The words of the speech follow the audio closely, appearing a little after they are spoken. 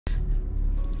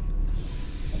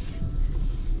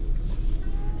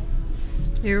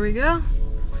Here we go.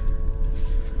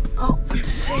 Oh,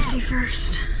 safety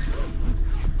first.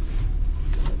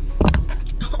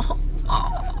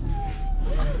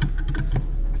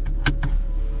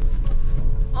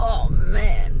 Oh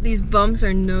man, these bumps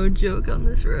are no joke on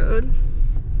this road.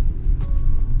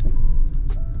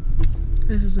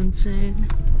 This is insane.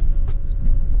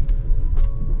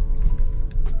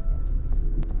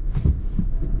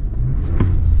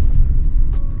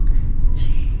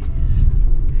 Jeez.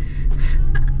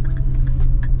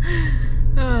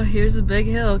 Oh, here's the big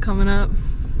hill coming up.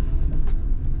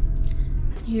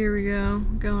 Here we go,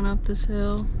 going up this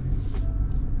hill.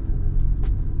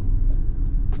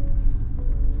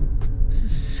 This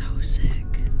is so sick.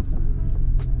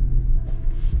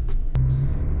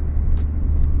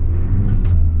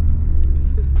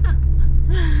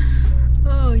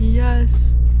 Oh,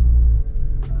 yes.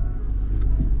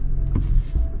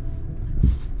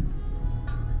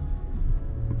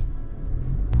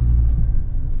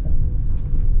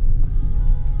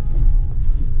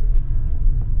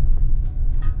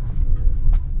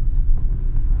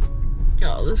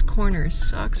 Oh, this corner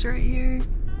sucks right here.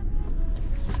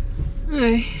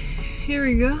 Alright, here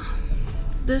we go.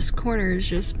 This corner is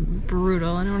just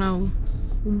brutal. I don't know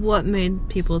what made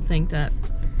people think that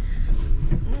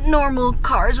normal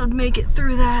cars would make it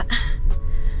through that.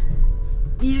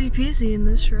 Easy peasy in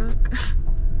this truck.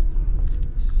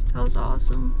 That was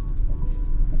awesome.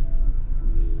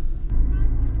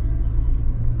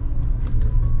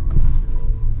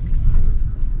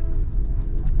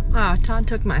 Wow, Todd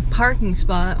took my parking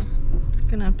spot.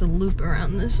 Gonna have to loop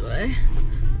around this way.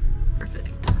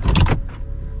 Perfect.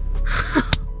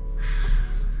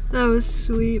 That was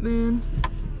sweet, man.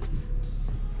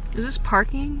 Is this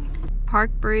parking?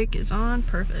 Park brake is on.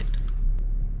 Perfect.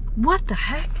 What the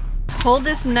heck?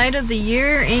 Coldest night of the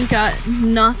year. Ain't got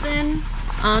nothing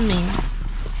on me.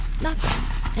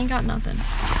 Nothing. Ain't got nothing.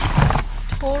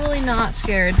 Totally not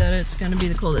scared that it's gonna be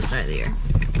the coldest night of the year.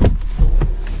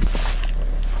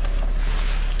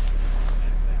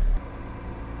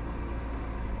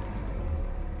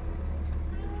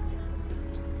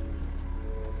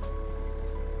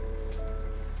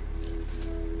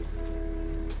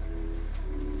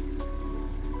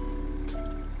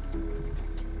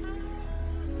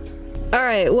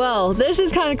 Alright, well, this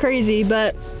is kind of crazy,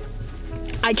 but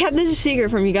I kept this a secret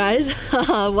from you guys.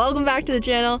 Welcome back to the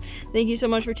channel. Thank you so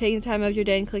much for taking the time out of your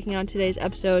day and clicking on today's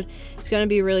episode. It's gonna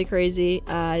be really crazy.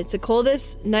 It's the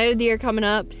coldest night of the year coming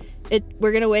up.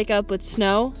 We're gonna wake up with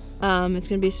snow. It's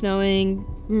gonna be snowing.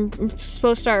 It's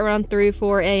supposed to start around 3 or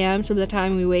 4 a.m. So by the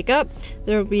time we wake up,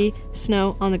 there will be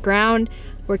snow on the ground.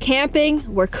 We're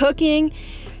camping, we're cooking,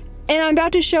 and I'm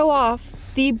about to show off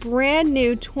the brand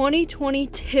new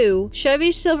 2022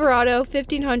 Chevy Silverado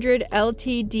 1500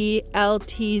 LTD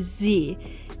LTZ.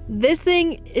 This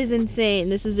thing is insane.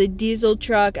 This is a diesel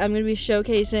truck. I'm gonna be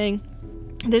showcasing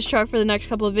this truck for the next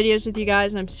couple of videos with you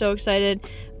guys, and I'm so excited.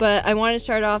 But I want to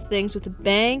start off things with a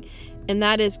bang, and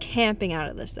that is camping out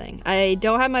of this thing. I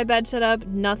don't have my bed set up,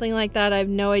 nothing like that. I have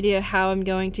no idea how I'm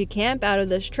going to camp out of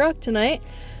this truck tonight,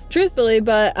 truthfully,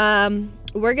 but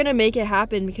we're gonna make it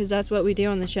happen because that's what we do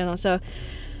on this channel. So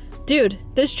dude,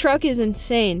 this truck is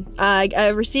insane. I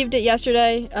received it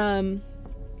yesterday.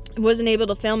 Wasn't able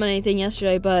to film anything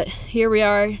yesterday, but here we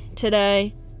are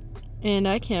today, and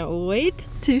I can't wait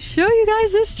to show you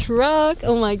guys this truck.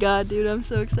 Oh my god, dude, I'm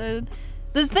so excited.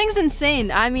 This thing's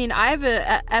insane. I mean, I have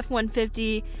a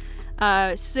F-150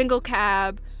 single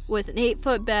cab with an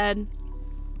 8-foot bed,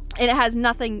 and it has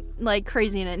nothing like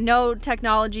crazy in it. No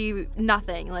technology,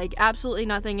 nothing, like absolutely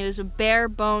nothing. It is a bare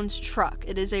bones truck.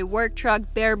 It is a work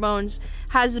truck, bare bones,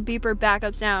 has a beeper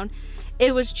backup sound.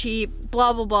 It was cheap,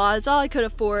 blah, blah, blah. It's all I could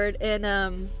afford.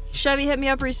 And Chevy hit me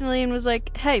up recently and was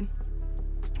like, hey,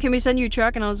 can we send you a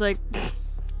truck? And I was like,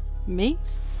 me?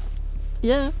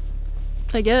 Yeah,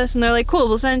 I guess. And they're like, cool,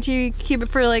 we'll send it to you, keep it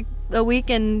for like a week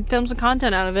and film some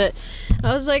content out of it.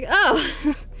 I was like,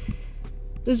 oh.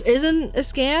 This isn't a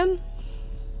scam?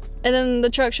 And then the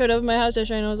truck showed up at my house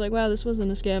yesterday and I was like, wow, this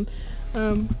wasn't a scam.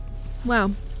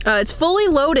 Wow. It's fully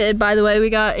loaded, by the way. We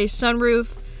got a sunroof.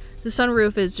 The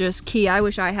sunroof is just key. I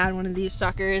wish I had one of these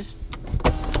suckers.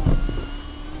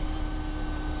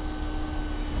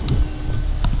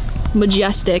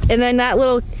 Majestic. And then that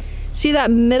little, see that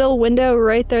middle window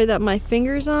right there that my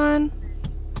finger's on?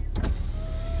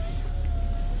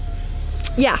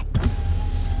 Yeah.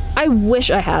 I wish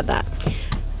I had that.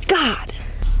 God.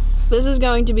 This is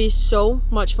going to be so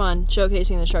much fun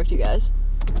showcasing this truck to you guys.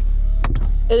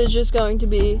 It is just going to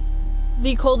be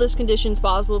the coldest conditions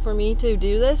possible for me to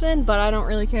do this in, but I don't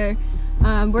really care.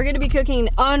 We're gonna be cooking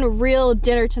unreal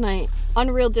dinner tonight.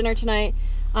 Unreal dinner tonight.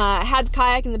 I had the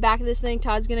kayak in the back of this thing.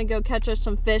 Todd's gonna go catch us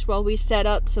some fish while we set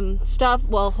up some stuff.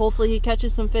 Well, hopefully he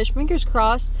catches some fish. Fingers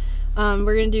crossed.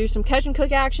 We're gonna do some catch and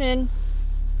cook action,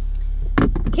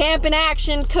 camping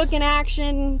action, cooking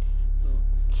action,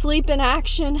 sleeping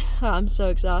action. Oh, I'm so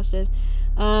exhausted.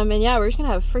 And yeah, we're just gonna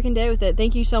have a freaking day with it.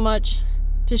 Thank you so much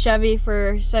to Chevy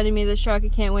for sending me this truck. I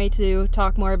can't wait to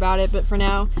talk more about it, but for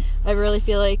now, I really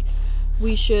feel like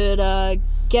we should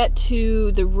get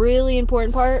to the really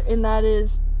important part, and that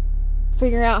is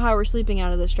figuring out how we're sleeping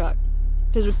out of this truck,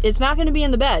 because it's not going to be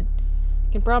in the bed.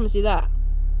 I can promise you that.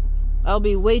 I'll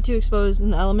be way too exposed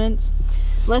in the elements.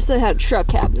 Unless they had a truck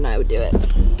cabin, I would do it.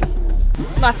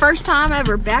 My first time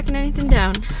ever backing anything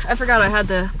down. I forgot I had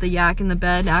the yak in the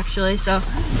bed actually, so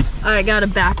I gotta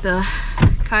back the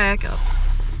kayak up.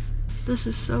 This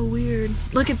is so weird.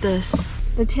 Look at this.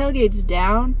 The tailgate's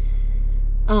down,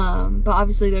 but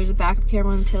obviously there's a backup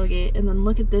camera on the tailgate, and then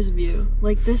look at this view.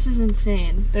 Like, this is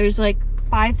insane. There's like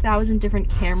 5,000 different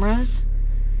cameras.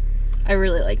 I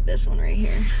really like this one right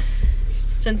here.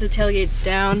 Since the tailgate's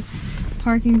down,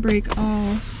 parking brake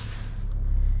off.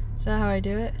 Is that how I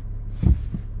do it? I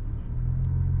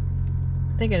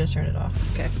think I just turned it off.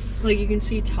 Okay. Like, you can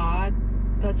see Todd.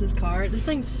 That's his car. This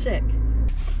thing's sick.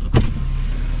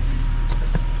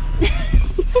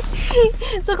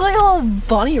 Look like a little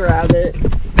bunny rabbit.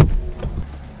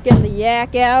 Getting the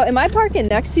yak out. Am I parking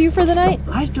next to you for the night?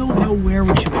 I don't know where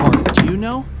we should park. Do you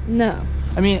know? No.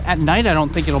 I mean, at night, I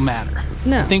don't think it'll matter.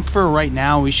 No. I think for right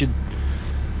now, we should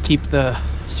keep the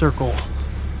circle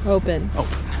open.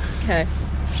 Okay.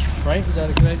 Right? Is that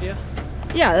a good idea?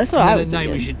 Yeah, that's what I was thinking.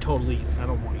 At night, we should totally, I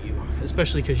don't want you,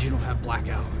 especially because you don't have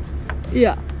blackout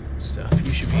stuff.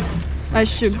 You should be. I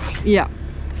should, yeah.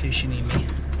 In case you need me.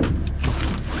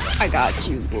 I got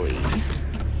you, boy.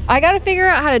 I gotta figure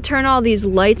out how to turn all these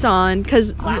lights on,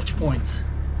 because latch points.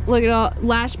 Look at all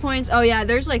latch points. Oh yeah,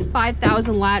 there's like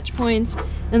 5,000 latch points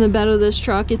in the bed of this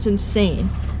truck. It's insane.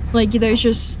 Like, there's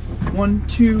just 1,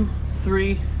 2,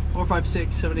 3, 4, 5,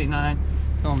 6, 7, 8, 9,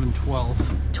 11, 12.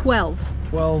 12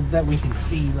 that we can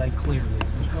see like clearly.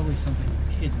 There's probably something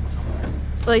hidden somewhere.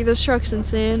 Like, this truck's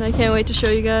insane. I can't wait to show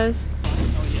you guys.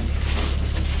 Oh yeah.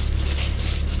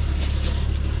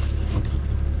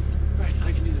 Right,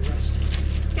 I can do the rest.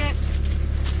 Okay.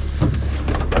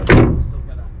 Still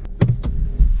gotta...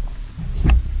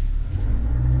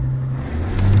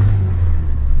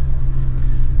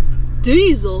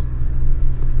 Diesel.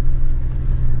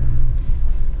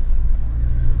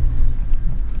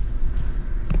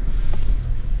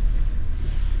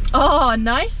 Oh,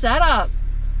 nice setup.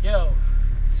 Yo,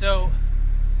 so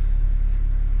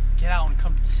get out and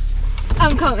come.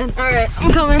 I'm coming. All right,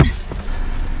 I'm coming.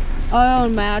 Oh,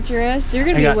 mattress. You're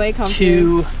gonna be way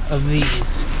comfortable. 2 of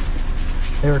these.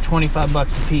 They were 25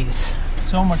 bucks a piece.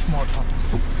 So much more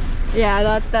comfortable.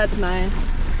 Yeah, that's nice.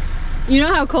 You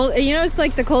know how cold? You know it's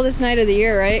like the coldest night of the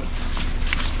year, right?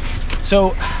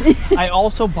 So I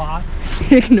also bought.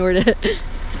 Ignored it.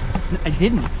 I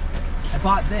didn't. I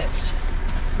bought this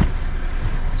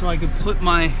so I could put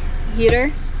my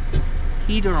heater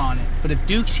on it. But if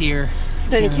Duke's here,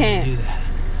 then you can't do that.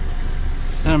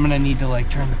 Then I'm gonna need to like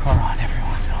turn the car on every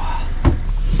once in a while.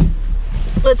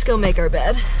 Let's go make our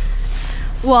bed.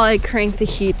 While I crank the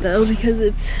heat though, because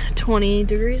it's 20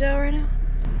 degrees out right now.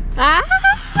 Ah,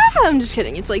 I'm just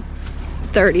kidding. It's like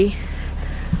 30.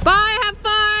 Bye, have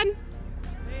fun.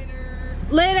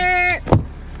 Later.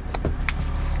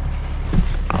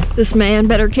 This man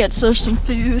better catch us some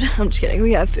food. I'm just kidding.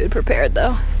 We have food prepared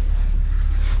though.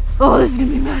 Oh, this is gonna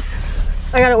be a mess.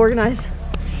 I gotta organize.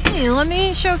 Hey, let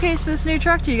me showcase this new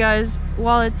truck to you guys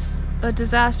while it's a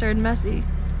disaster and messy.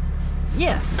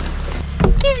 Yeah.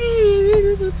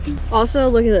 Also,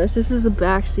 look at this. This is the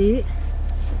back seat.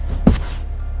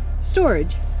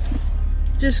 Storage.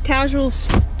 Just casual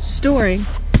storing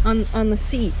on the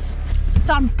seats. It's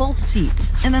on both seats.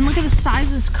 And then look at the size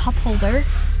of this cup holder.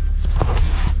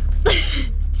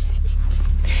 It's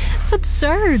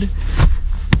absurd.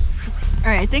 All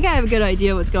right, I think I have a good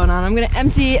idea what's going on. I'm gonna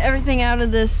empty everything out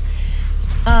of this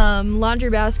laundry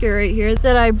basket right here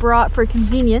that I brought for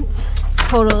convenience.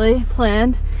 Totally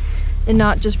planned and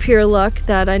not just pure luck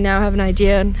that I now have an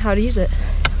idea on how to use it.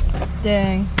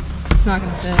 Dang, it's not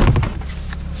gonna fit.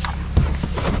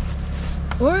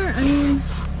 Or, I mean,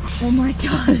 oh my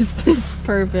God, it's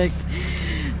perfect.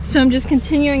 So I'm just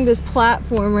continuing this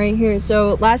platform right here.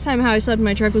 So last time how I slept in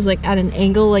my truck was like at an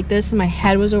angle like this and my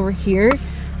head was over here.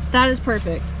 That is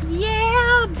perfect.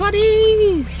 Yeah,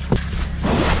 buddy.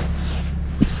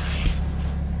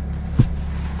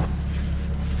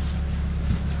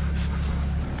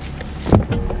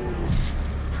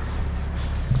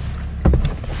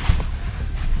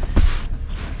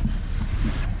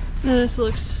 This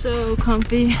looks so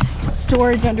comfy.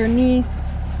 Storage underneath.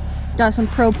 Got some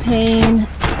propane.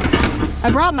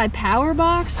 I brought my power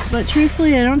box, but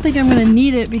truthfully I don't think I'm gonna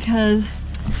need it because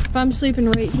if I'm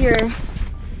sleeping right here,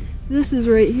 this is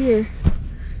right here.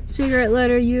 Cigarette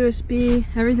lighter, USB,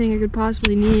 everything I could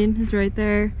possibly need is right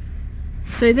there.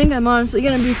 So I think I'm honestly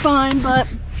gonna be fine, but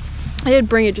I did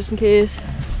bring it just in case.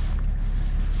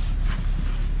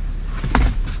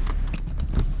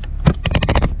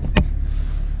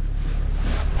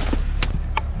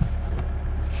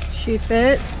 She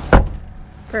fits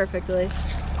perfectly.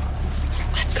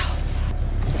 Let's go.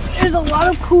 There's a lot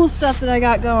of cool stuff that I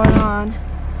got going on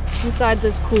inside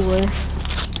this cooler.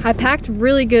 I packed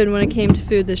really good when it came to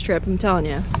food this trip, I'm telling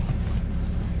you.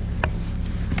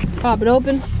 Pop it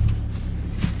open.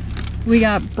 We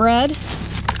got bread,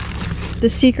 the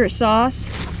secret sauce,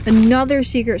 another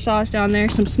secret sauce down there,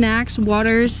 some snacks,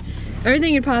 waters,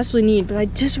 everything you'd possibly need, but I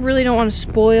just really don't want to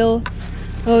spoil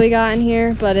what we got in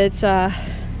here, but it's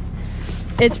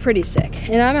pretty sick.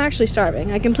 And I'm actually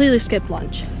starving. I completely skipped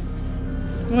lunch.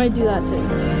 I might do that soon.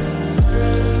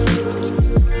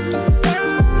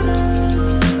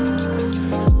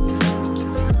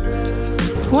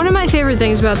 One of my favorite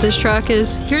things about this truck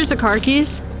is, here's the car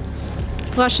keys.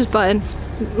 Watch this button.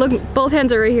 Look, both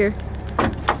hands are right here.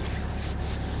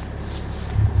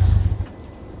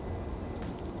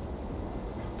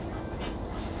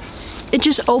 It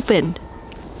just opened.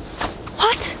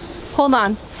 What? Hold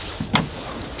on.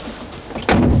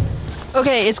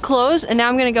 Okay, it's closed, and now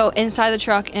I'm gonna go inside the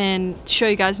truck and show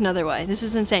you guys another way. This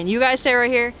is insane. You guys stay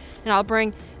right here, and I'll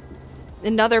bring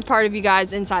another part of you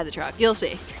guys inside the truck. You'll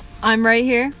see. I'm right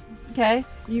here, okay?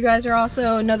 You guys are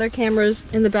also, another camera's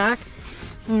in the back.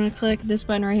 I'm gonna click this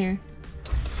button right here.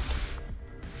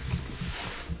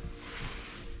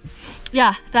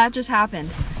 Yeah, that just happened.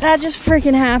 That just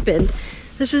freaking happened.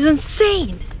 This is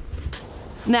insane.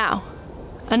 Now,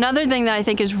 another thing that I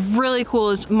think is really cool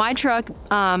is my truck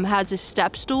has a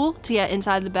step stool to get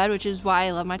inside the bed, which is why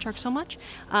I love my truck so much.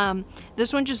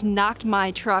 This one just knocked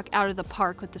my truck out of the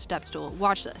park with the step stool.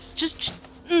 Watch this.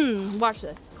 Watch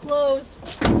this. Closed.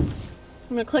 I'm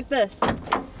gonna click this.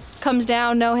 Comes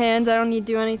down, no hands. I don't need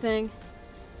to do anything.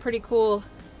 Pretty cool.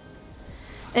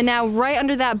 And now right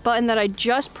under that button that I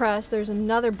just pressed, there's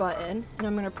another button, and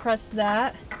I'm gonna press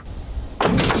that.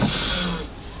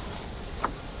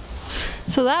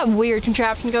 So that weird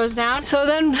contraption goes down. So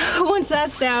then once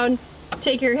that's down,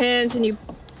 take your hands and you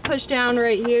push down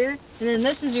right here, and then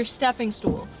this is your stepping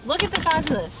stool. Look at the size of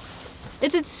this.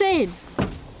 It's insane.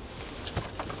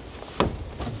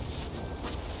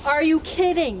 Are you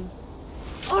kidding?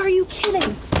 Are you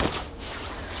kidding?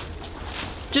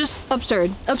 Just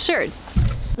absurd, absurd.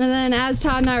 And then as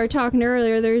Todd and I were talking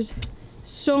earlier, there's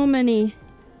so many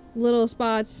little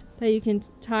spots that you can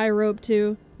tie a rope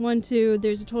to. 1, 2,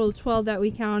 there's a total of 12 that we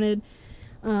counted.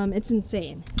 It's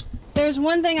insane. There's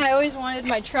one thing I always wanted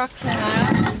my truck to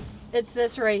have. It's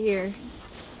this right here.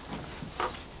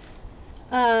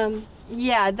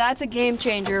 Yeah, that's a game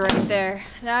changer right there.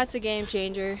 That's a game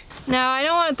changer. Now, I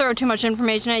don't want to throw too much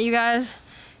information at you guys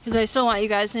because I still want you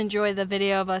guys to enjoy the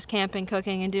video of us camping,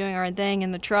 cooking, and doing our thing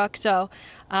in the truck. So,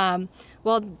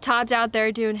 while Todd's out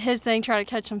there doing his thing, trying to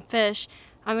catch some fish,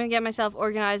 I'm gonna get myself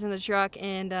organized in the truck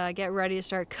and get ready to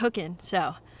start cooking.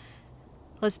 So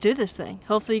let's do this thing.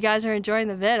 Hopefully you guys are enjoying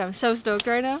the vid. I'm so stoked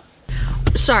right now.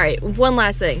 Sorry, one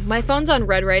last thing. My phone's on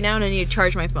red right now and I need to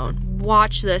charge my phone.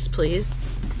 Watch this, please.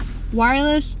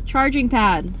 Wireless charging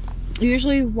pad.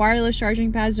 Usually wireless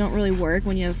charging pads don't really work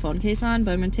when you have a phone case on,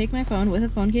 but I'm gonna take my phone with a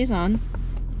phone case on.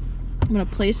 I'm gonna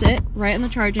place it right in the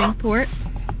charging port.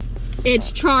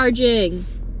 It's charging.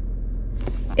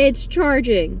 It's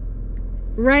charging.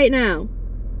 Right now,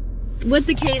 with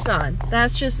the case on.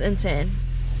 That's just insane.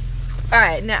 All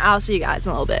right, now I'll see you guys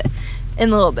in a little bit. In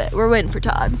a little bit, we're waiting for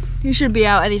Todd. He should be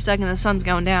out any second. The sun's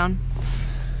going down.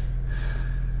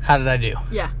 How did I do?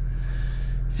 Yeah.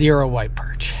 0 white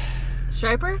perch.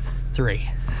 Striper? 3.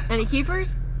 Any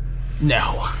keepers?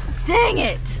 No. Dang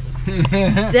it!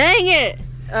 Dang it!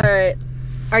 All right.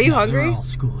 Are you hungry? They're all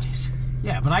schoolies.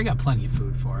 Yeah, but I got plenty of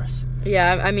food for us.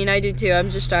 Yeah, I mean, I do too. I'm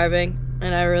just starving.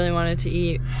 And I really wanted to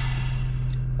eat,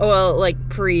 well, like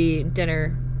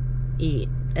pre-dinner eat,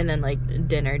 and then like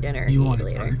dinner you eat wanted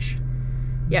later. Perch?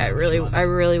 Yeah, I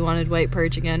really wanted white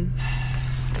perch again.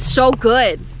 It's so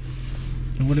good.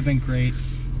 It would have been great.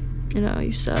 You know,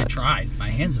 you suck. I tried. My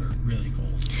hands are really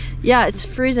cold. Yeah, it's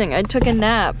freezing. I took a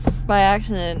nap by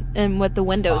accident and with the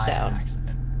windows down.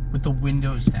 Accident. With the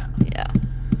windows down. Yeah.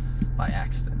 By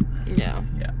accident. Yeah.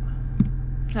 Yeah.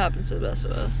 Happens to the best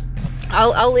of us.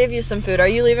 I'll leave you some food. Are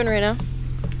you leaving right now?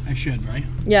 I should, right?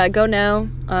 Yeah, go now.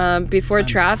 Before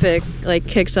traffic like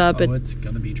kicks up. Oh, it's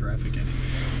gonna be traffic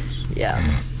anyways. Yeah.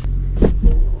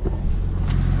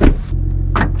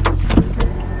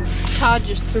 Todd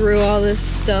just threw all this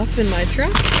stuff in my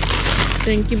truck.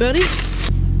 Thank you, buddy.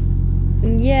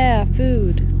 Yeah,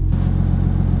 food.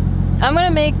 I'm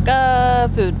gonna make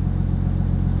food.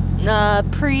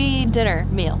 Pre-dinner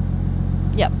meal.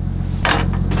 Yep.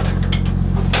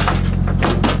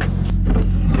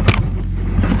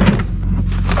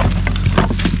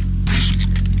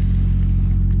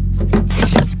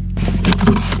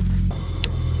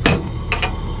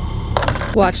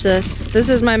 Watch this. This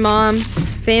is my mom's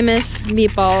famous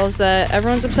meatballs that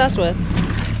everyone's obsessed with.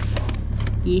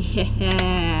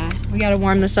 Yeah. We gotta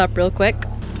warm this up real quick.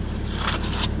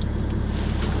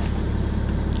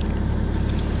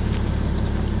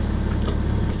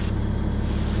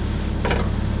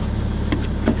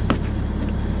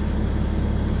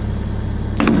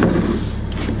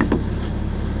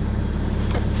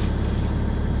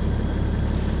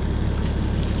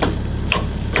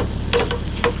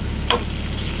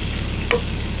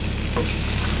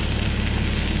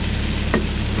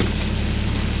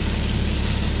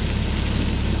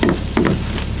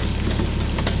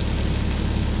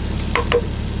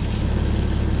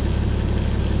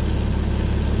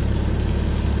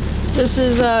 This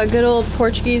is good old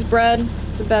Portuguese bread,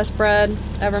 the best bread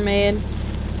ever made.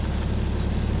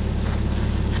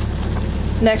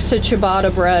 Next to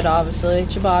ciabatta bread, obviously.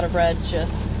 Ciabatta bread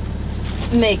just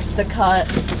makes the cut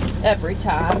every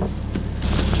time.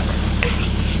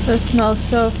 This smells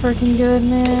so freaking good,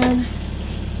 man.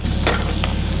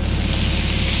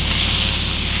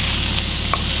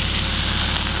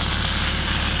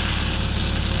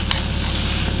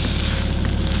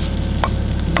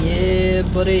 Yeah,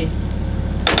 buddy.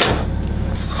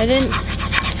 I didn't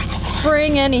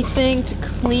bring anything to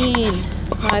clean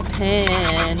my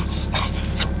pants.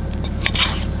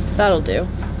 That'll do.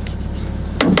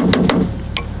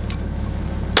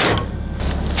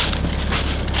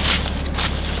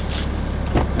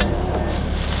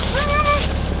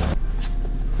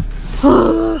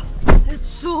 It's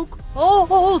so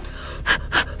cold.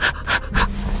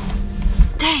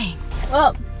 Dang.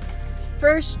 Well,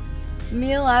 first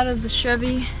meal out of the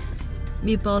Chevy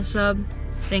meatball sub.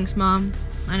 Thanks, Mom.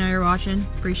 I know you're watching.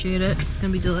 Appreciate it. It's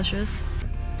gonna be delicious.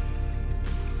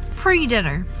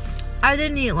 Pre-dinner. I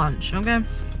didn't eat lunch, okay?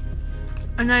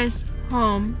 A nice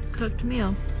home cooked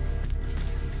meal.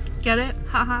 Get it?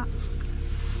 Haha.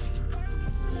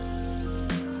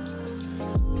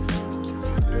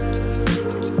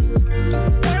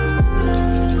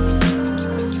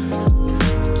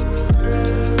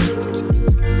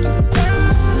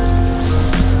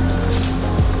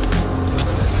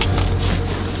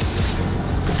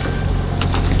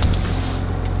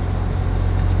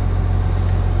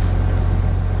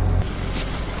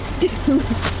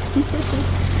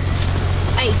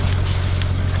 Hey.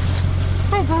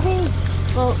 Hi, puppy.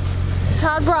 Well,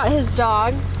 Todd brought his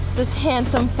dog, this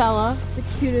handsome fella, the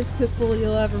cutest pit bull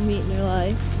you'll ever meet in your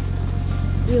life.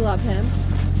 We love him.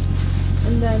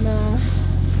 And then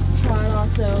Todd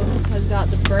also has got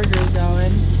the burgers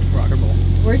going. Rocker bowl.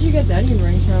 Where'd you get the onion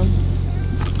rings from?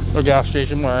 The gas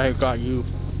station where I got you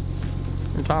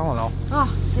your Tylenol.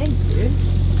 Oh, thanks, dude.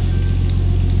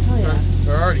 Oh yeah.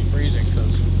 They're already freezing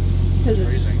because it's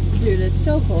freezing. Dude, it's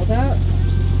so cold out.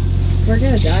 We're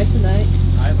gonna die tonight.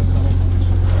 I have a couple.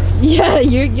 Yeah,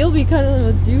 you'll be cuddling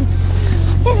with Duke.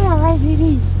 It's alright,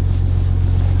 baby.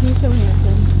 You're so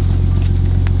handsome.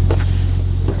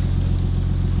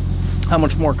 How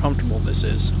much more comfortable this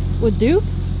is? With Duke?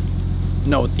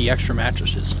 No, with the extra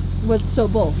mattresses. With so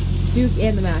both Duke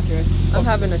and the mattress. I'm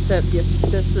having a sip.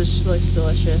 This looks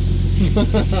delicious.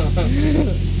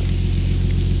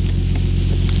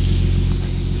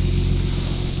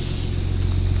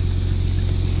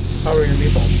 How are your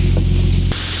meatballs?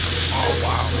 Oh,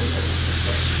 wow.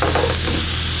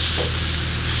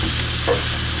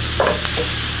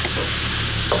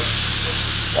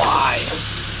 Why?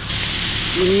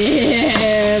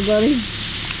 Yeah, buddy.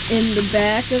 In the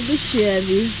back of the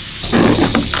Chevy.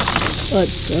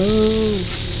 Let's go.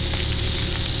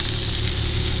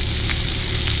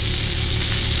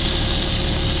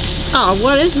 Oh,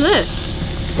 what is this?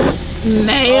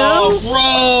 Mayo? Oh,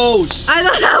 gross! I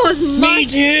thought that was mustard. Me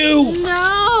too!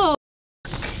 No!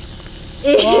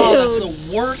 Ew. Oh, that's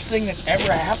the worst thing that's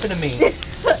ever happened to me.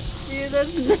 Dude,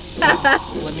 that's not.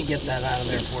 Oh, let me get that out of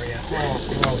there for you. Oh,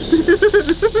 gross.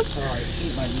 Alright,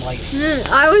 eat my life.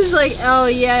 I was like, oh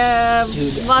yeah,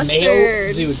 Dude, mustard.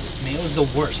 Mayo is the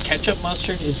worst. Ketchup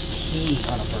mustard is key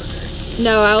on a burger.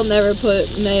 No, I'll never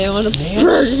put mayo on a Mayo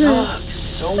burger.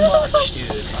 sucks. so much, dude.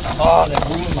 Oh, that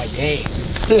ruined my day.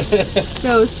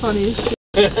 That was funny as shit.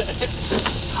 Kinda.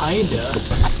 I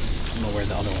don't know where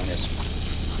the other one is.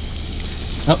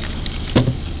 Oh.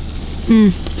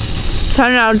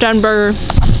 10 out of 10 burger.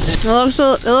 It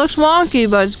looks wonky,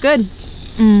 but it's good.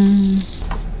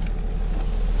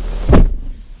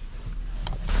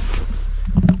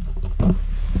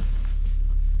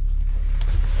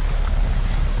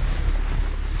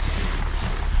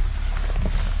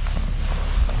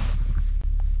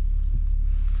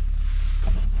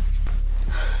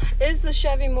 Is the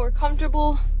Chevy more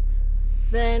comfortable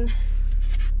than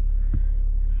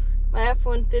my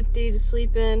F-150 to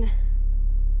sleep in?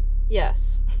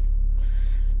 Yes.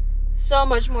 So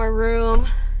much more room.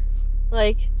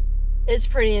 Like, it's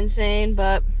pretty insane,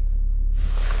 but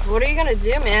what are you gonna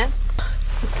do, man?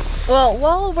 Well,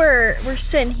 while we're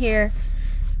sitting here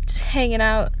just hanging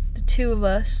out, the two of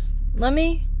us, let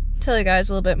me tell you guys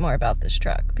a little bit more about this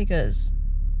truck, because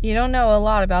you don't know a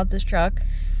lot about this truck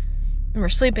and we're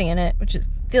sleeping in it, which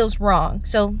feels wrong.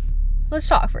 So let's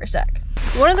talk for a sec.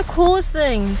 One of the coolest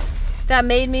things that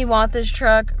made me want this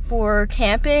truck for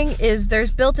camping is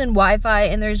there's built-in Wi-Fi,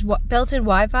 and there's built-in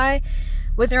Wi-Fi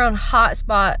with their own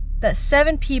hotspot that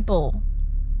 7 people,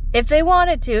 if they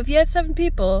wanted to, if you had 7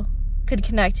 people, could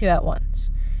connect to at once.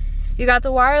 You got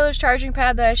the wireless charging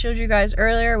pad that I showed you guys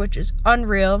earlier, which is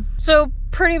unreal. So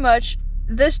pretty much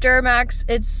this Duramax,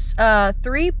 it's a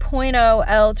 3.0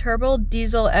 L turbo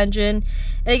diesel engine,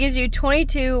 and it gives you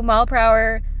 22 mile per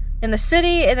hour in the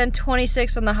city and then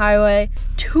 26 on the highway,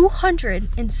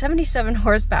 277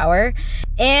 horsepower.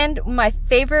 And my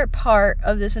favorite part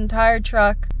of this entire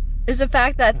truck is the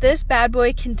fact that this bad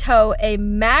boy can tow a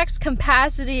max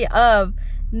capacity of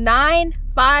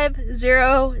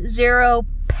 9,500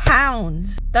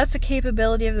 pounds. That's the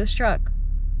capability of this truck.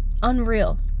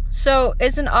 Unreal. So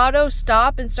it's an auto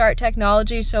stop and start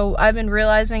technology, so I've been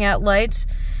realizing at lights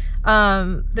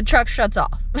the truck shuts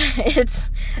off.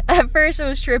 It's, at first it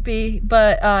was trippy,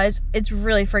 but it's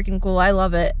really freaking cool. I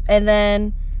love it. And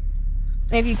then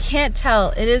if you can't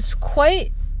tell, it is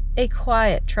quite a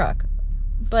quiet truck,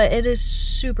 but it is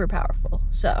super powerful.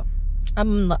 So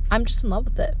I'm just in love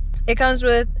with it. It comes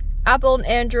with Apple and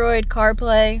Android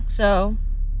CarPlay, so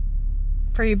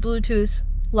for you Bluetooth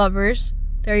lovers,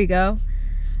 there you go.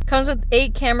 Comes with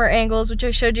 8 camera angles, which I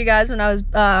showed you guys when I was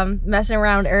messing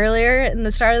around earlier in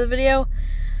the start of the video.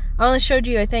 I only showed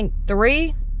you, I think,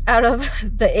 3 out of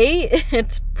the 8.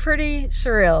 It's pretty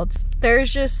surreal.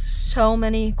 There's just so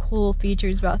many cool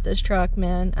features about this truck,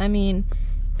 man. I mean,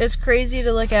 it's crazy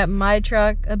to look at my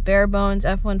truck, a bare bones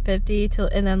F-150,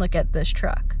 and then look at this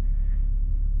truck.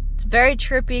 It's a very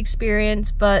trippy experience,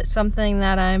 but something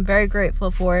that I'm very grateful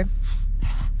for.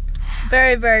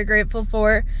 Very, very grateful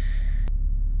for.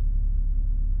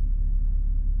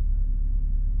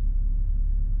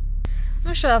 I'm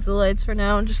gonna shut off the lights for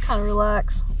now and just kind of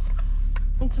relax.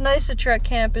 It's nice to truck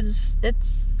camp. It's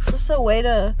just a way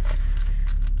to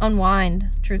unwind,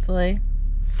 truthfully.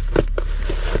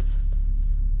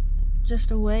 Just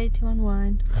a way to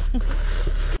unwind.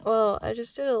 Well, I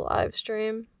just did a live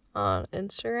stream on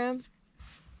Instagram,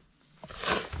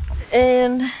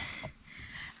 and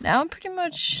now I'm pretty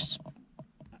much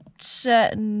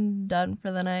set and done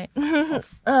for the night.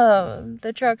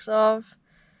 The truck's off.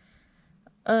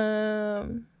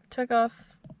 Took off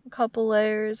a couple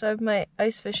layers. I have my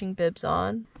ice fishing bibs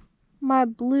on. My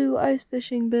blue ice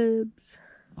fishing bibs.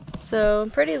 So I'm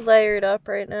pretty layered up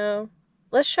right now.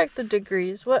 Let's check the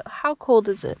degrees. How cold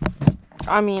is it?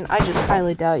 I mean, I just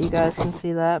highly doubt you guys can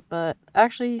see that, but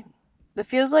actually it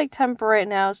feels like temp right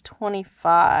now is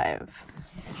 25.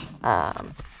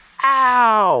 Ow!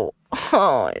 Oh,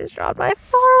 I just dropped my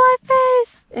phone on my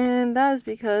face. And that is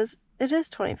because it is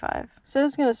 25. So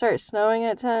it's gonna start snowing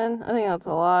at 10. I think that's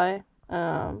a lie.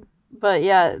 But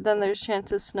yeah, then there's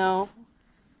chance of snow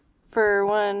for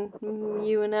when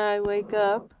you and I wake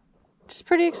up, which is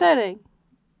pretty exciting.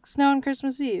 Snow on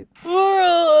Christmas Eve.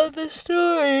 Moral of the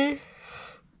story.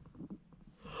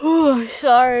 Oh,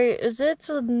 sorry. It's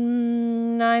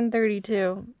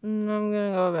 9:32. I'm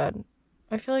gonna go to bed.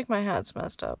 I feel like my hat's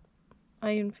messed up.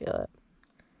 I even feel it.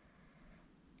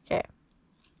 Okay.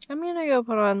 I'm gonna go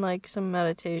put on like some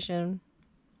meditation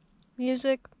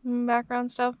music, background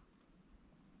stuff,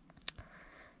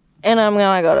 and I'm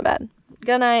gonna go to bed.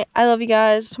 Good night. I love you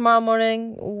guys. Tomorrow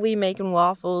morning we making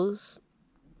waffles.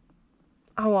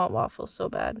 I want waffles so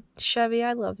bad. Chevy,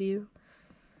 I love you.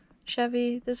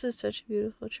 Chevy, this is such a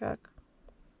beautiful truck.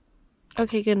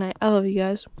 Okay, good night. I love you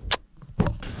guys.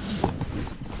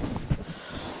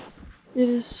 It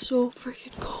is so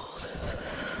freaking cold.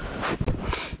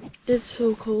 It's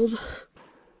so cold.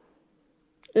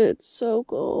 It's so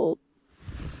cold.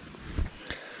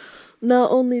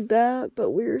 Not only that,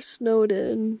 but we're snowed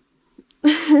in.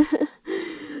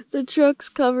 The truck's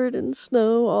covered in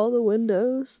snow, all the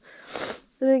windows.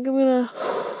 I think I'm gonna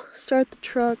start the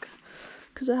truck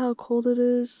because of how cold it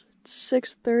is. It's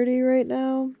 6:30 right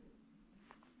now.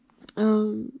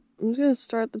 I'm just gonna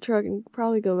start the truck and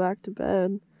probably go back to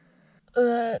bed.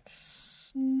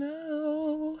 That's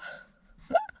snow.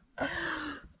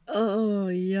 Oh,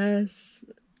 yes.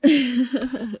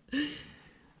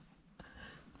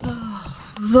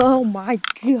 Oh my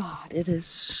god, it is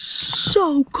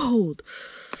so cold.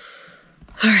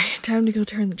 Alright, time to go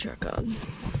turn the truck on.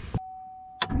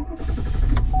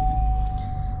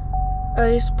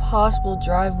 Ice possible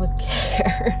drive with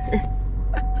care.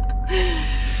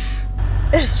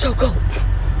 It is so cold.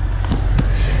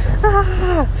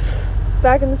 Ah,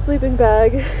 back in the sleeping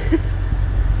bag.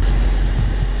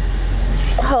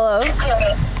 Hello.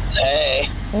 Hey.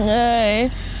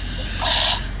 Hey.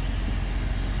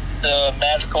 The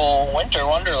magical winter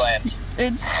wonderland.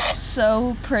 It's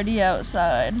so pretty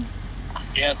outside.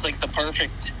 Yeah, it's like the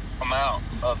perfect amount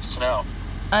of snow.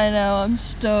 I know, I'm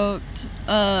stoked.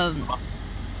 How'd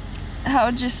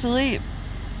you sleep?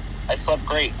 I slept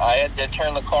great. I had to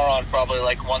turn the car on probably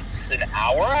like once an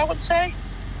hour, I would say.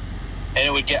 And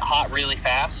it would get hot really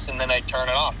fast, and then I'd turn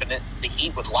it off. And the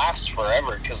heat would last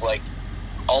forever, because like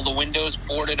all the windows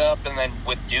boarded up, and then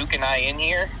with Duke and I in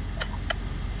here.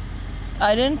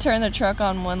 I didn't turn the truck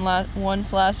on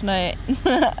once last night.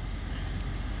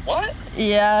 What?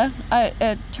 Yeah,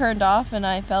 it turned off and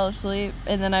I fell asleep,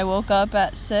 and then I woke up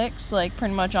at 6, like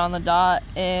pretty much on the dot,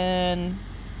 and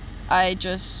I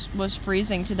just was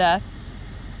freezing to death.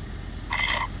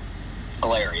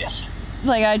 Hilarious.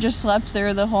 Like I just slept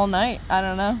through the whole night. I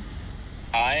don't know.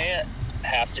 I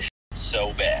have to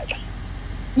so bad.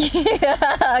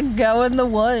 Yeah, go in the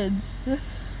woods.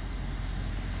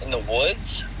 In the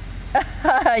woods?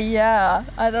 Yeah,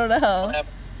 I don't know. I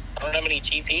don't have any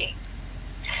TP.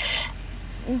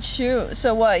 Shoot.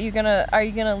 So what? Are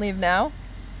you gonna leave now?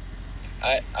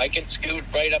 I can scoot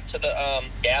right up to the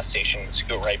gas station and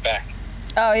scoot right back.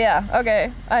 Oh yeah.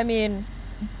 Okay. I mean,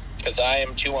 Because I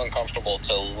am too uncomfortable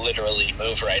to literally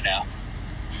move right now.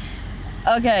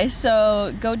 okay.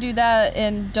 So go do that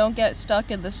and don't get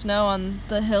stuck in the snow on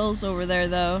the hills over there,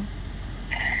 though.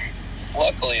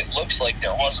 Luckily, it looks like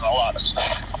there wasn't a lot of snow.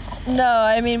 No,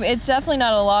 I mean, it's definitely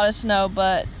not a lot of snow,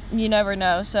 but you never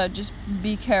know, so just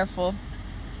be careful.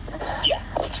 Yeah.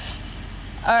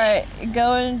 Alright,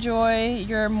 go enjoy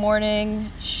your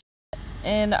morning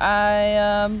and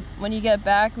when you get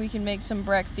back, we can make some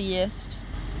breakfast.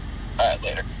 Alright,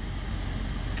 later.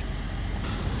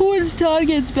 Once Todd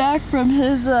gets back from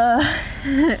his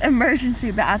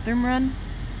emergency bathroom run,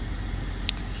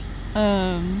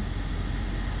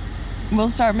 we'll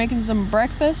start making some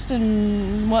breakfast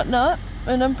and whatnot,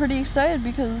 and I'm pretty excited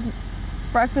because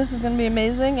breakfast is gonna be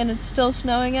amazing, and it's still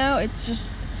snowing out. It's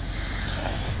just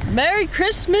Merry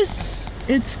Christmas.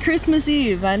 It's Christmas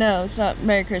Eve. I know it's not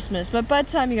Merry Christmas, but by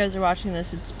the time you guys are watching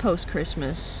this, it's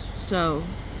post-Christmas, so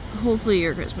hopefully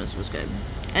your Christmas was good.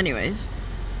 Anyways,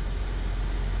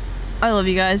 I love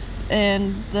you guys,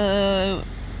 and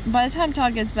by the time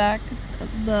Todd gets back,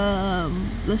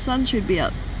 the sun should be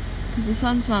up. Because the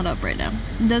sun's not up right now.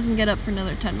 It doesn't get up for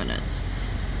another 10 minutes.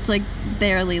 It's like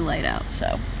barely light out,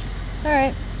 so.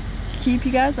 Alright, keep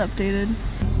you guys updated.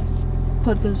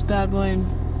 Put this bad boy in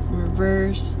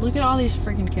reverse. Look at all these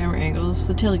freaking camera angles.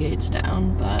 The tailgate's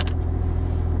down, but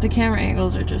the camera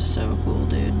angles are just so cool,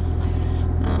 dude.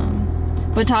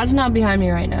 But Todd's not behind me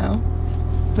right now,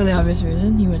 for the obvious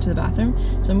reason. He went to the bathroom,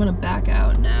 so I'm gonna back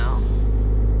out now.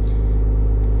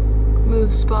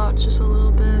 Move spots just a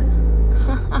little bit.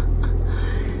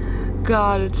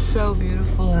 God, it's so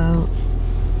beautiful out.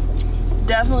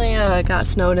 Definitely got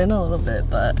snowed in a little bit,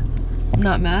 but I'm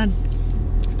not mad.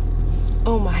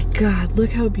 Oh my god,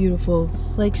 look how beautiful.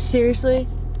 Like, seriously,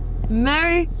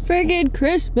 Merry friggin'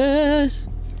 Christmas.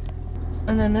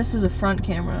 And then this is a front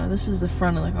camera. This is the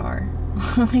front of the car.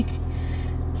 Like,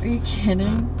 are you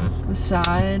kidding? The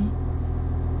side.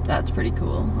 That's pretty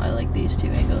cool. I like these two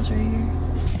angles right here.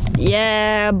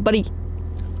 Yeah, buddy.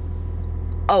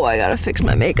 Oh, I gotta fix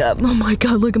my makeup. Oh my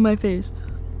god, look at my face.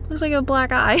 Looks like a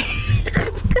black eye.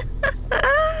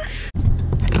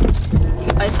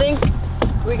 I think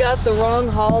we got the wrong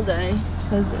holiday,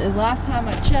 because last time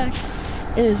I checked,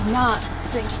 it is not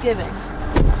Thanksgiving.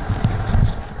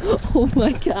 Oh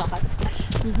my god.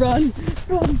 Run,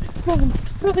 run, run,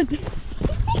 run.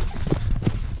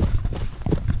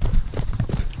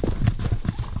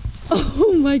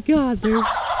 Oh my god, there's...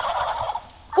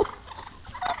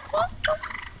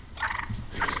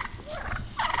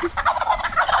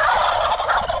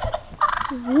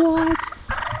 What?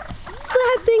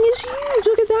 That thing is huge.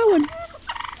 Look at that one.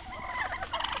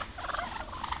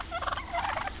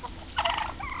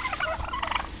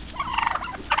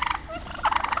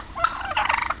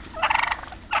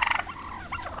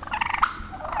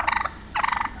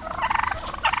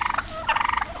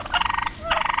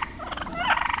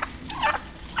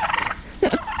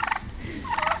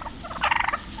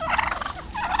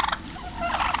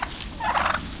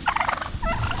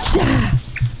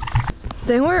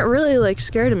 They weren't really like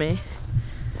scared of me.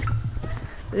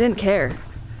 They didn't care.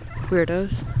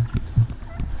 Weirdos.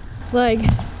 Like,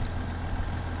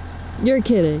 you're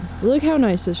kidding. Look how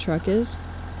nice this truck is.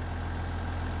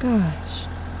 Gosh.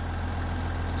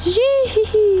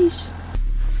 Sheesh.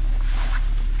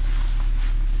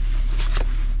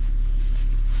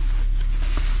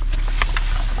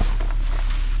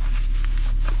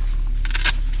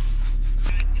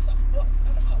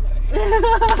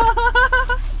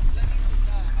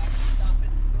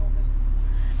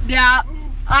 Yeah,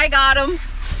 I got him.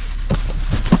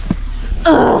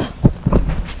 Ugh.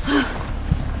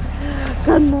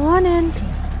 Good morning.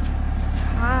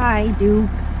 Hi, Duke.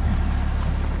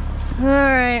 All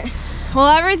right. Well,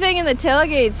 everything in the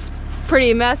tailgate's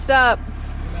pretty messed up.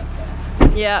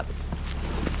 Yep.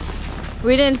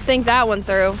 We didn't think that one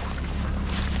through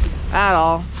at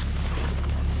all.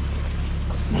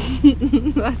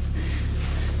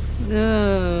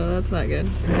 No, that's not good.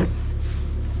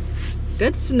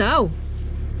 Good snow.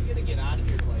 You gotta get out of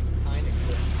here like kind of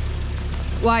quick.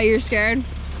 Why, you're scared?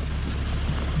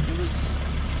 It was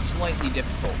slightly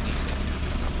difficult,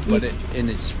 but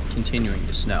it's continuing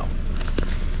to snow.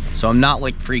 So I'm not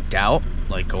like freaked out,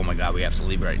 like oh my god we have to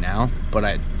leave right now. But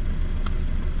I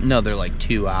know they're like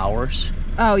 2 hours.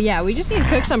 Oh yeah, we just need to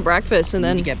cook some breakfast and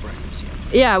then get breakfast.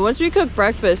 Yeah, once we cook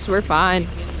breakfast, we're fine.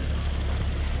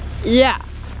 Yeah.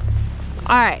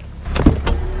 All right.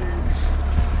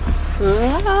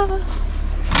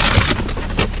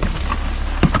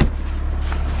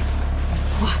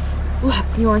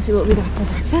 You want to see what we got for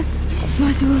breakfast? You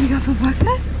want to see what we got for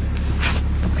breakfast?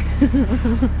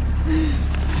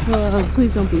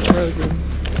 Please don't be frozen.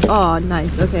 Oh,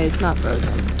 nice. Okay, it's not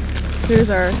frozen. Here's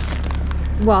our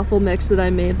waffle mix that I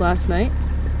made last night.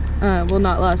 Well,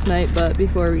 not last night, but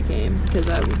before we came, because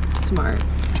I'm smart.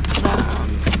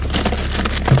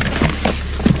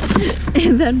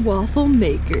 And then waffle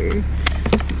maker.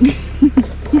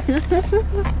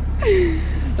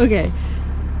 Okay,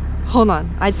 hold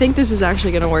on. I think this is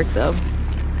actually gonna work though.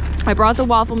 I brought the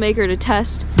waffle maker to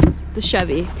test the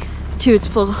Chevy to its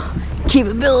full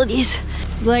capabilities.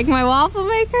 Like my waffle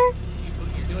maker?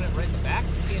 You're doing it right in the back?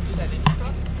 You can't do that in the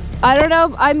truck? I don't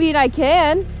know. I mean, I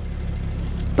can.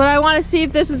 But I want to see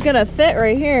if this is gonna fit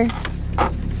right here.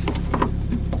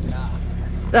 Nah.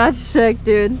 That's sick,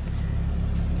 dude.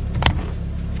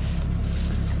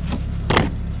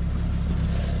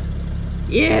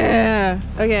 Yeah.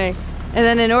 Okay. And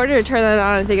then in order to turn that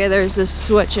on, I think there's this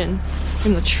switch in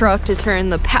the truck to turn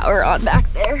the power on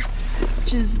back there,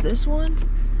 which is this one,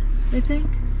 I think.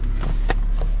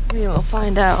 Maybe we'll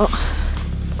find out.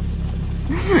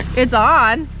 It's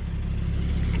on.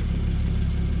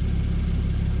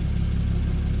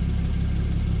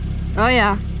 Oh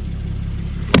yeah.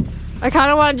 I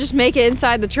kind of want to just make it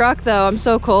inside the truck though. I'm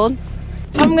so cold.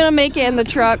 I'm gonna make it in the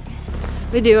truck.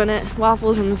 We're doing it.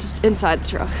 Waffles inside the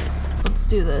truck. Let's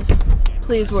do this.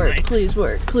 Please work. Nice. Please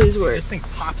work. Please work. This thing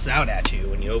pops out at you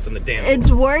when you open the damn door.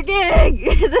 It's working.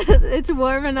 It's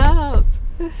warming up.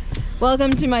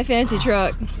 Welcome to my fancy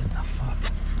truck. Get the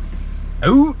fuck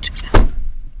out.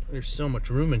 There's so much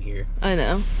room in here. I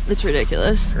know. It's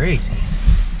ridiculous. Crazy.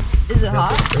 Is it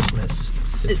hot? Christmas.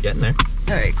 It's getting there.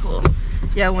 All right, cool.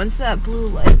 Yeah, once that blue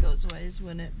light goes away is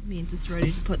when it means it's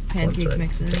ready to put the pancake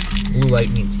mix in. Blue light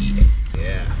means eating.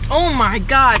 Yeah. Oh my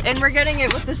god, and we're getting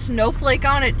it with the snowflake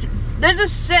on it. There's a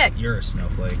sick. You're a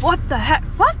snowflake. What the heck?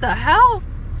 What the hell?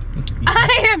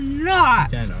 I am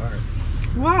not. You kind of are.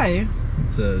 Why?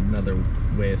 It's another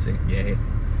way of saying yay.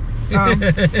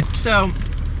 So,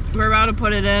 we're about to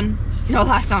put it in. No,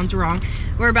 that sounds wrong.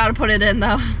 We're about to put it in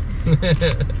though.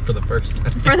 For the first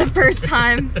time. For the first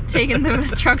time, taking the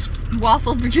truck's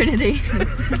waffle virginity.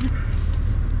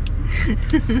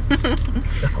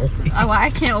 Oh,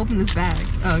 I can't open this bag.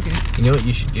 Oh, okay. You know what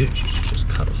you should do? You should just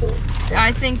cut a hole.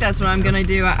 I think that's what I'm gonna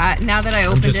do. Now that I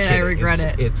opened it, I regret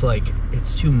it. It's like,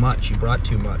 it's too much. You brought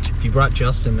too much. If you brought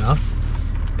just enough,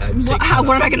 I'd say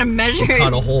what am I gonna measure?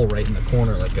 Cut a hole right in the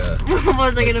corner like a... What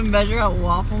was I gonna measure out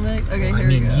waffle mix? Okay, well, here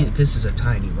we go. This is a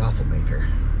tiny waffle maker.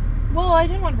 Well, I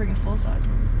didn't want to bring a full size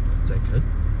one. Is that good?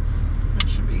 That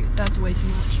should be, that's way too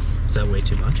much. Is that way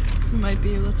too much? It might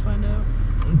be, let's find out.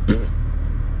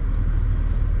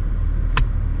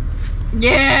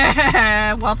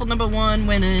 Yeah, waffle number 1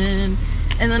 winning.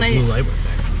 And then the blue light went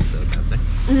back on, is that a bad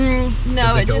thing? No,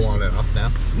 Does it go just, on and off now?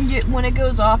 when it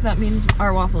goes off, that means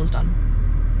our waffle is done.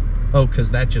 Oh,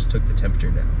 because that just took the temperature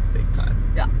down big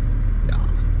time. Yeah. Yeah.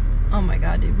 Oh my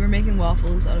god, dude. We're making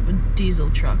waffles out of a diesel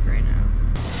truck right now.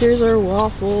 Here's our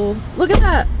waffle. Look at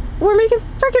that. We're making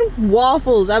freaking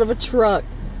waffles out of a truck.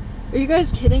 Are you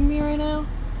guys kidding me right now?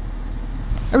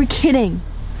 Are we kidding?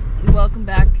 Welcome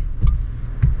back.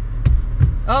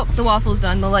 Oh, the waffle's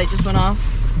done. The light just went off.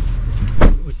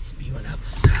 It's spewing out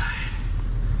the side.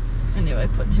 I knew I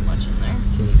put too much in there.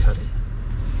 Can you cut it?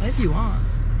 If you want.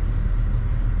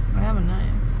 I have a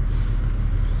knife.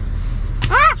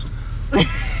 Ah!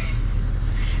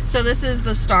 So this is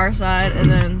the star side and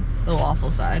then the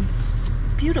waffle side.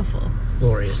 Beautiful.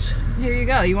 Glorious. Here you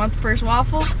go. You want the first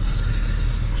waffle?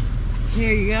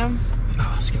 Here you go.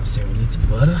 Oh, I was gonna say we need some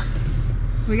butter.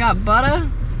 We got butter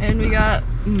and we got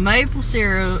maple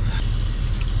syrup.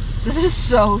 This is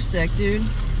so sick, dude.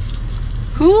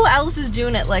 Who else is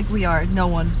doing it like we are? No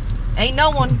one. Ain't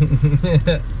no one.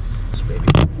 This baby.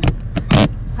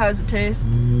 How does it taste?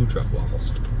 Ooh, truck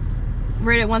waffles.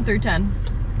 Rate it 1 through 10.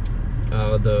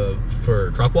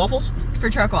 For truck waffles? For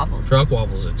truck waffles. Truck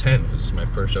waffles at 10 because it's my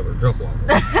first ever truck waffle.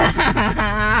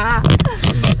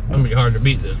 It's gonna be hard to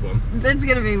beat this one. It's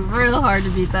gonna be real hard to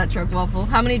beat that truck waffle.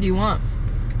 How many do you want?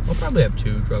 I'll probably have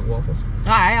 2 truck waffles.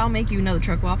 Alright, I'll make you another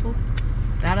truck waffle.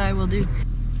 That I will do.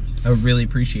 I would really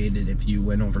appreciate it if you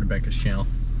went over to Becca's channel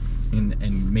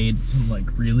and made some like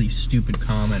really stupid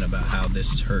comment about how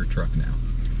this is her truck now.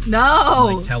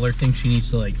 No! Like tell her things she needs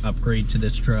to like upgrade to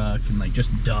this truck and like just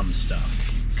dumb stuff.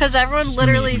 Because everyone Just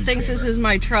literally do me a huge thinks this favor. is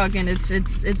my truck and it's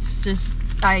just,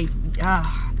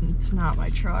 it's not my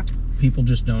truck. People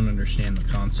just don't understand the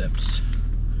concepts.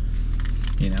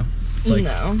 You know? It's like,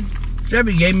 No.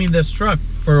 Chevy gave me this truck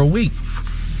for a week.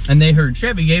 And they heard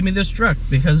Chevy gave me this truck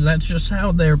because that's just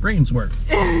how their brains work.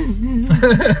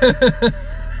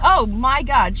 Oh my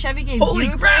god, Chevy gave Holy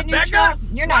you a crap, brand new Becca! truck?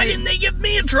 You're not Why didn't they give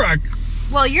me a truck?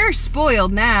 Well, you're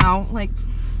spoiled now. Like,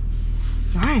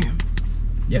 damn.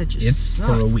 Yep, That just it's sucks.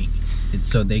 for a week. It's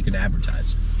so they could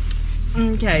advertise.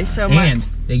 Okay, so And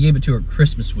they gave it to her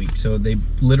Christmas week, so they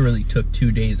literally took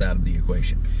 2 days out of the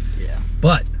equation. yeah.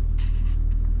 But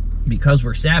because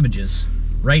we're savages,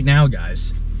 right now,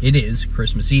 guys, it is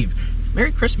Christmas Eve.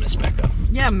 Merry Christmas, Becca.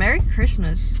 Yeah, Merry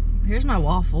Christmas. Here's my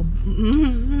waffle.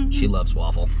 She loves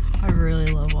waffle. I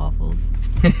really love waffles.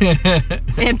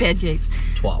 And pancakes.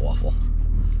 Twat waffle.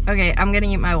 Okay, I'm gonna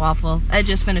eat my waffle. I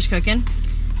just finished cooking.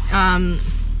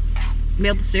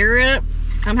 Maple syrup.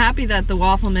 I'm happy that the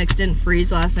waffle mix didn't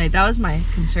freeze last night. That was my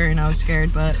concern. I was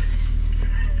scared, but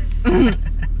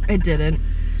it didn't.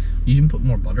 You didn't put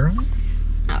more butter on it?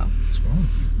 Oh, What's wrong?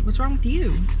 what's wrong with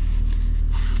you?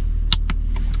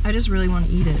 I just really want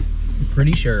to eat it. I'm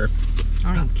pretty sure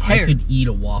I don't even I care. could eat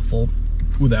a waffle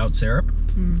without syrup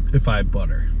if I had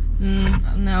butter.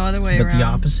 No other way But around. the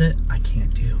opposite, I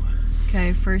can't do.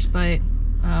 Okay, first bite.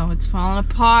 Oh, it's falling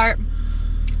apart.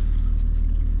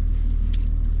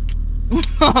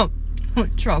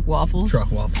 Truck waffles.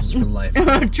 Truck waffles for life.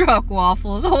 Truck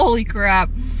waffles. Holy crap.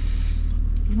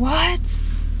 What?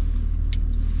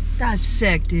 That's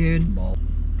sick, dude. Ball.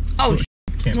 Oh,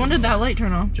 Can't when be did that light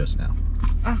turn off? just now.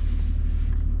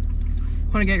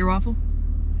 Want to get your waffle?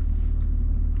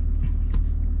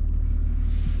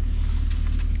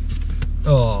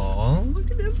 Oh,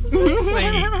 look at this little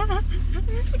lady.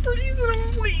 It's a pretty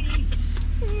little lady.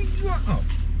 Oh,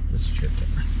 this is your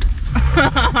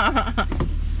camera.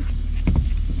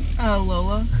 Oh,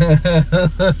 Lola.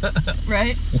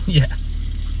 Right? Yeah.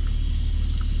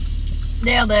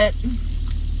 Nailed it.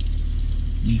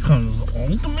 Because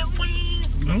ultimately,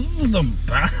 this is the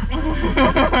best. This is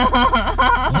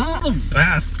the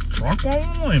best truck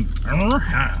waffle I've ever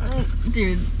had.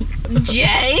 Dude.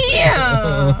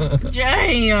 Jam!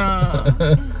 Jam!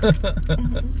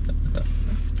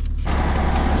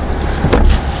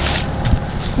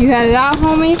 You headed out,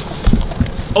 homie?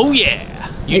 Oh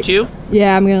yeah. You too?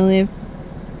 Yeah, I'm gonna leave.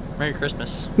 Merry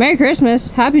Christmas. Merry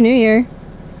Christmas. Happy New Year.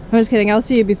 I'm just kidding. I'll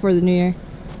see you before the New Year.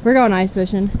 We're going ice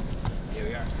fishing. Here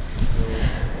we are.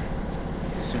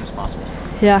 As soon as possible.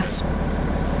 Yeah.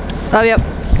 Love you.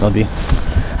 Love you.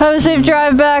 Have a safe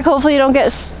drive back. Hopefully you don't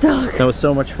get stuck. That was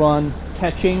so much fun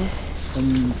catching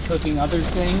and cooking other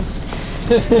things.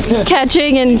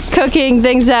 Catching and cooking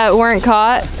things that weren't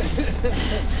caught.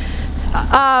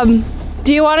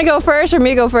 Do you want to go first or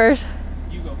me go first?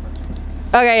 You go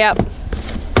first. Okay, yep.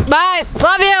 Bye.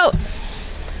 Love you.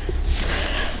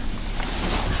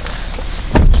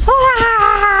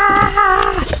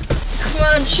 Come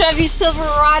on, Chevy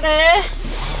Silverado.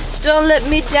 Don't let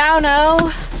me down,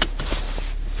 oh.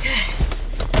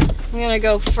 I'm gonna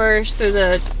go first through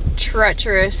the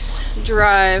treacherous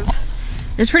drive.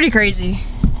 It's pretty crazy.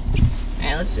 All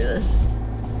right, let's do this.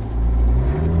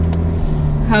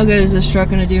 How good is this truck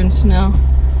gonna do in snow?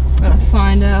 Gotta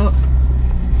find out.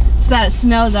 It's that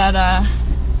snow that,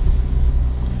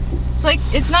 it's like,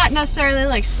 it's not necessarily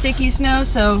like sticky snow,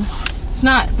 so it's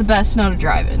not the best snow to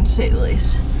drive in, to say the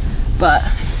least. But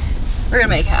we're gonna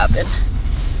make it happen.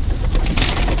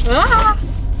 Ah!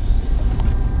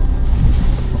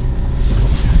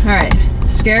 All right,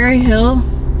 Scary Hill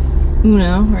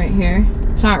Uno right here.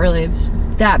 It's not really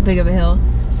that big of a hill,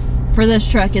 for this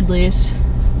truck at least.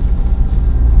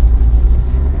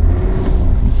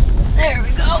 There we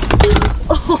go.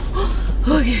 Oh,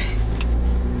 okay.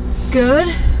 Good.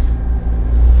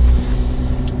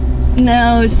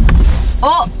 Now it's,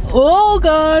 oh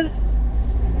God.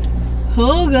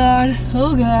 Oh God,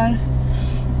 oh God.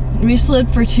 We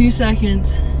slipped for 2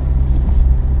 seconds.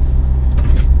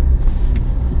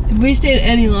 If we stayed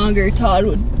any longer, Todd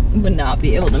would not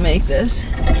be able to make this.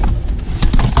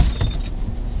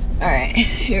 All right,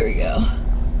 here we go.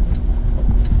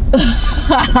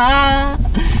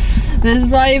 This is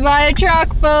why you buy a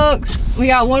truck, folks. We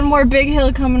got one more big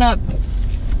hill coming up.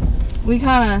 We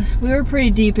were pretty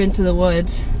deep into the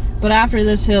woods, but after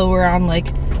this hill, we're on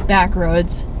like back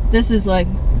roads. This is like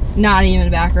not even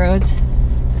back roads.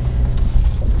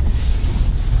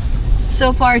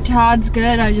 So far, Todd's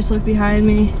good. I just look behind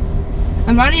me.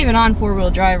 I'm not even on 4-wheel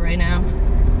drive right now.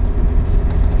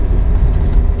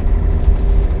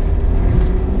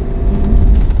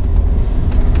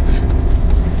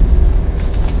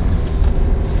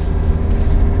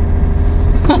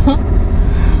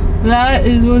 That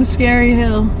is one scary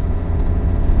hill.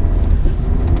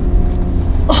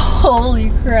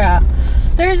 Holy crap.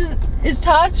 Is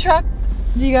Todd's truck,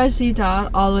 do you guys see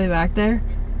Todd all the way back there?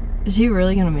 Is he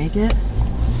really gonna make it?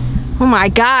 Oh my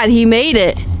God, he made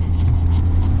it.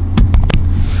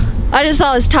 I just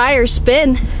saw his tire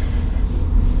spin,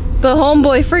 but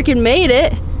homeboy freaking made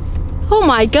it. Oh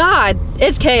my God,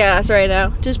 it's chaos right now,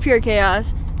 just pure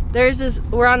chaos.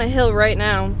 We're on a hill right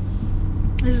now.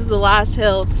 This is the last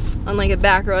hill on like a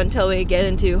back road until we get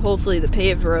into hopefully the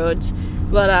paved roads.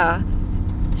 But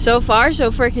so far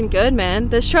so freaking good, man.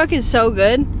 This truck is so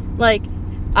good. Like,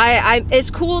 it's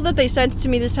cool that they sent it to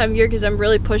me this time of year because I'm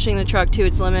really pushing the truck to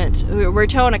its limits. We're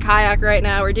towing a kayak right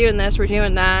now. We're doing this, we're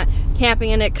doing that,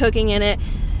 camping in it, cooking in it,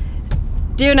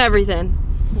 doing everything.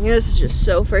 This is just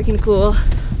so freaking cool.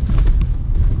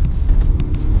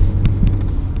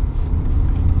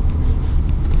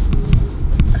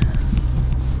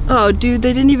 Oh, dude,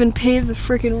 they didn't even pave the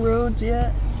freaking roads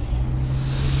yet.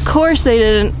 Of course they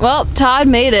didn't. Well, Todd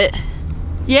made it.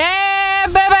 Yeah,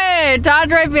 baby!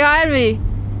 Todd's right behind me.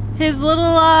 His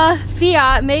little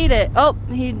Fiat made it. Oh,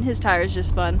 his tires just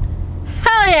spun.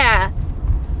 Hell yeah!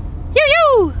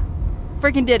 Yoo-yoo!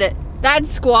 Freaking did it. That's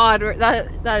squad.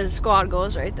 That is squad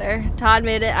goals right there. Todd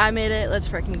made it. I made it. Let's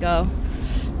freaking go.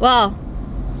 Well,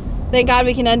 thank God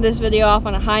we can end this video off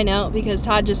on a high note because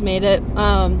Todd just made it.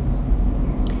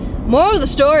 Moral of the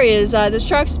story is this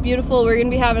truck's beautiful. We're gonna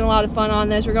be having a lot of fun on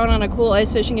this. We're going on a cool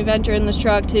ice fishing adventure in this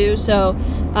truck too, so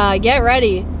get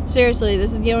ready. Seriously,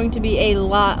 this is going to be a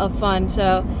lot of fun.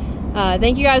 So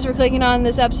thank you guys for clicking on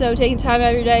this episode, taking time out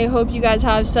of your day. Hope you guys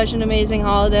have such an amazing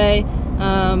holiday.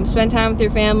 Spend time with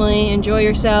your family, enjoy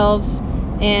yourselves,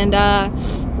 and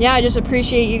yeah, I just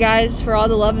appreciate you guys for all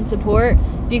the love and support.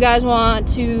 If you guys want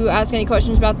to ask any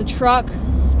questions about the truck,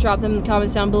 drop them in the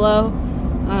comments down below.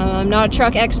 I'm not a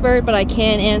truck expert, but I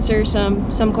can answer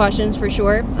some questions for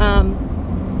sure.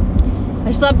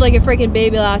 I slept like a freaking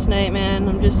baby last night, man.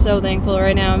 I'm just so thankful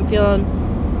right now. I'm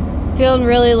feeling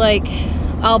really like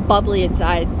all bubbly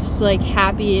inside, just like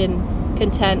happy and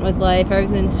content with life.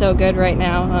 Everything's so good right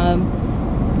now.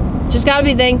 Just gotta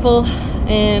be thankful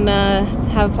and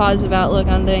have a positive outlook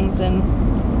on things, and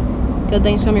good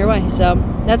things come your way. So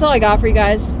that's all I got for you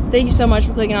guys. Thank you so much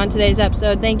for clicking on today's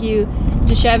episode. Thank you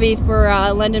to Chevy for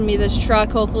lending me this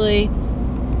truck. Hopefully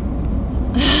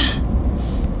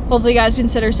you guys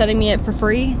consider sending me it for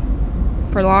free,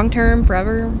 for long term,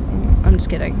 forever. I'm just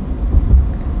kidding.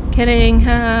 Kidding.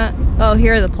 Oh,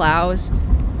 here are the plows.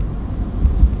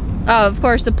 Oh, of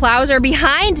course the plows are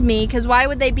behind me, because why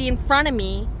would they be in front of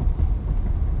me?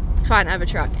 It's fine, I have a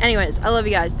truck. Anyways, I love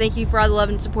you guys. Thank you for all the love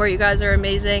and support. You guys are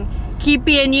amazing. Keep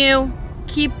being you.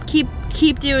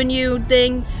 Keep doing you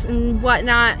things and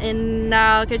whatnot, and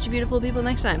I'll catch you beautiful people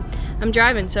next time. I'm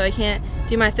driving, so I can't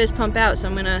do my fist pump out, so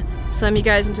I'm gonna slam you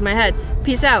guys into my head.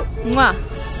 Peace out. Mwah.